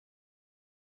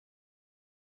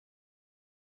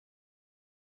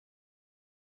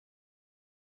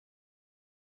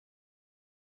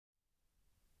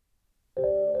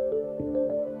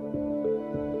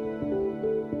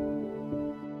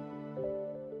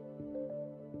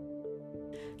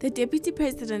The Deputy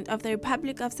President of the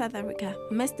Republic of South Africa,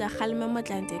 Mr. Kgalema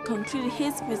Motlanthe, concluded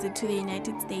his visit to the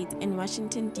United States in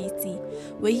Washington, D.C.,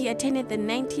 where he attended the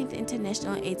 19th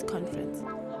International AIDS Conference.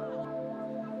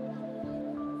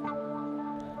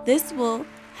 This will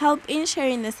help in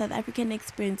sharing the South African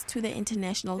experience to the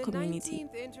international community.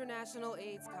 The 19th International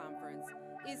AIDS Conference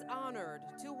is honored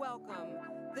to welcome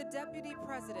the Deputy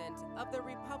President of the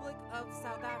Republic of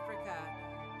South Africa,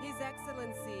 His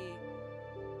Excellency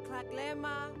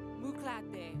Kgalema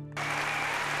Motlanthe.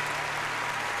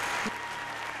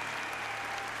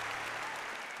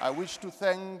 I wish to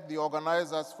thank the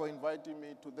organizers for inviting me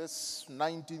to this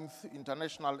 19th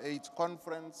International AIDS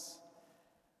Conference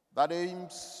that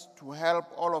aims to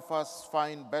help all of us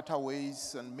find better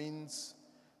ways and means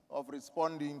of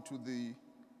responding to the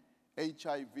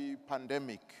HIV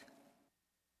pandemic.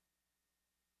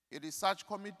 It is such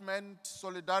commitment,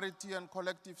 solidarity, and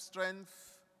collective strength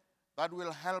that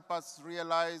will help us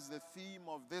realize the theme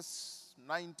of this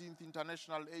 19th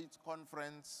International AIDS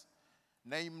Conference,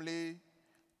 namely,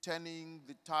 turning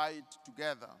the tide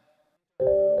together.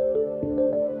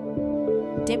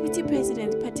 Deputy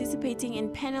President, participating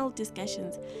in panel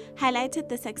discussions, highlighted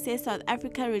the success South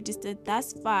Africa registered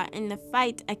thus far in the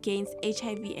fight against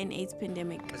HIV and AIDS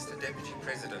pandemic. Mr. Deputy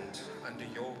President, under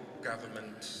your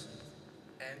government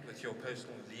and with your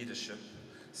personal leadership,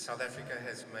 South Africa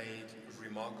has made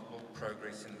remarkable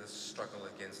progress in this struggle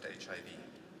against HIV.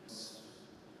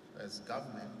 As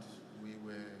government, we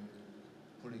were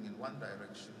pulling in one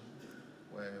direction,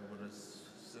 where it was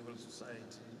civil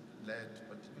society led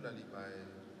particularly by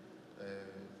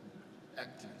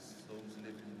activists, those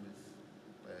living with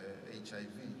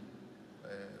HIV,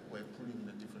 were pulling in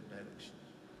a different direction.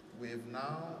 We have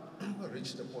now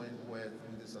reached a point where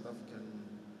through the South African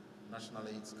National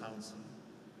AIDS Council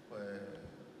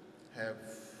have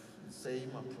the same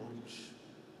approach.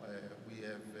 We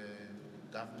have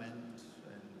government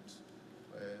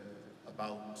and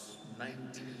about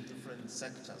 19 different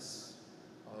sectors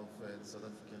of the South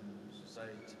African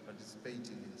society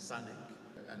participating in SANEC,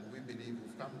 and we believe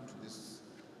we've come to this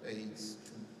AIDS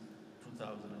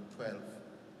 2012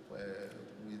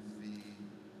 with the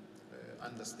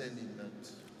understanding that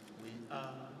we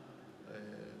are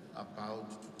about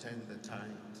to turn the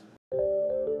tide.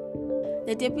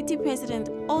 The Deputy President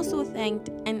also thanked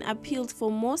and appealed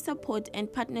for more support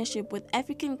and partnership with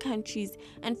African countries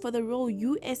and for the role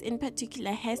US in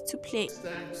particular has to play.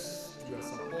 Thanks to your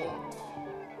support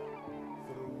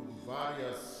through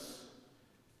various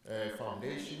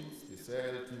foundations. The Sir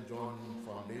Elton John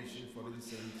Foundation, for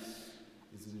instance,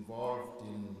 is involved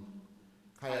in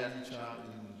Khayelitsha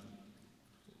in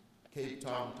Cape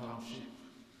Town Township,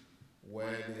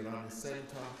 where they run a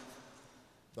center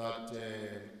that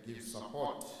gives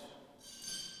support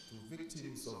to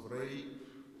victims of rape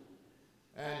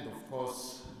and, of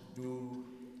course, do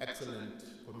excellent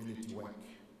community work.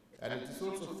 And it is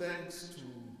also thanks to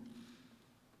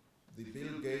the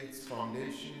Bill Gates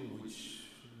Foundation, which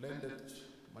lended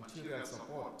material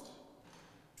support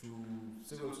to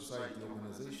civil society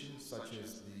organizations such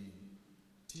as the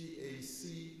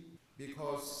TAC,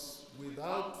 because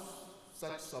without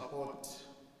such support,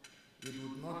 it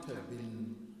would not have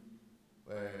been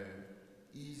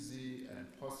easy and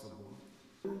possible.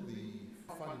 Through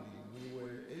the funding, we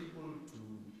were able to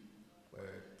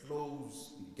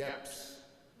close the gaps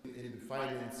in the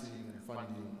financing and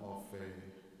funding of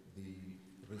the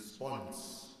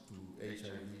response to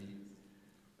HIV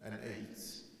and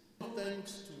AIDS.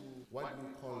 Thanks to what we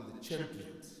call the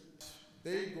champions.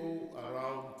 They go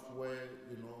around where,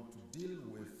 to deal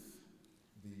with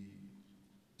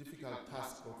the difficult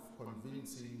task of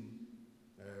convincing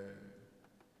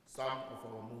some of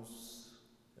our most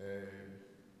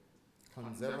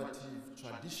conservative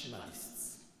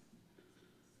traditionalists,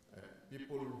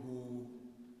 people who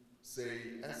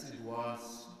say, as it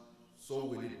was, so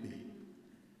will it be,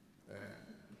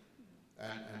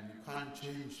 and you can't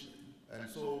change them. And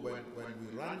so when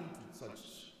we run into such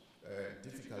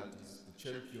difficulties, the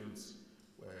champions,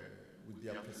 with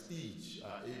their prestige,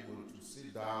 are able to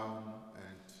sit down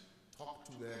and talk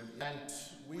to them. And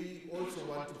we also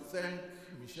want to thank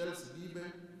Michelle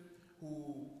Sidibe,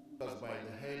 who was by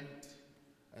the hand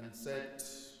and said,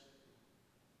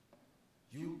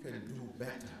 you can do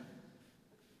better.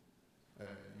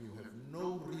 You have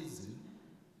no reason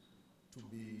to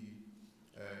be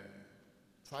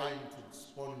trying to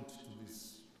respond to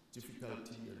this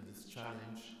difficulty and this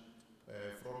challenge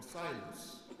from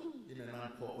silos in an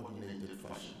uncoordinated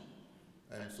fashion.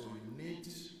 And so you need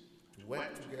to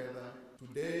work together.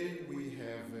 Today we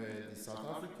have the South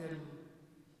African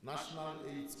National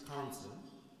AIDS Council.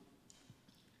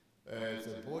 It's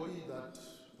a body that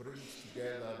brings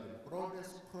together the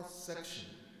broadest cross-section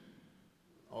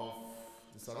of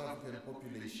the South African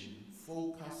population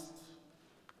focused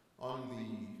on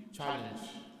the challenge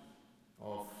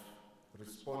of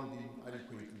responding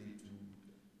adequately to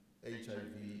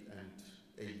HIV and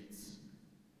AIDS.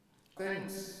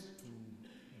 Thanks to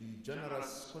the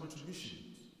generous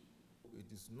contributions, it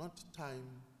is not time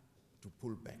to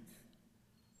pull back.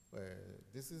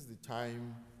 This is the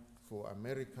time for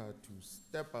America to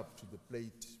step up to the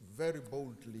plate very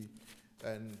boldly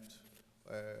and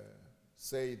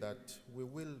say that we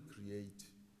will create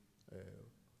a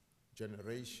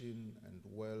generation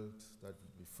and world that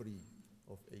will be free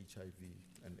of HIV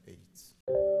and AIDS.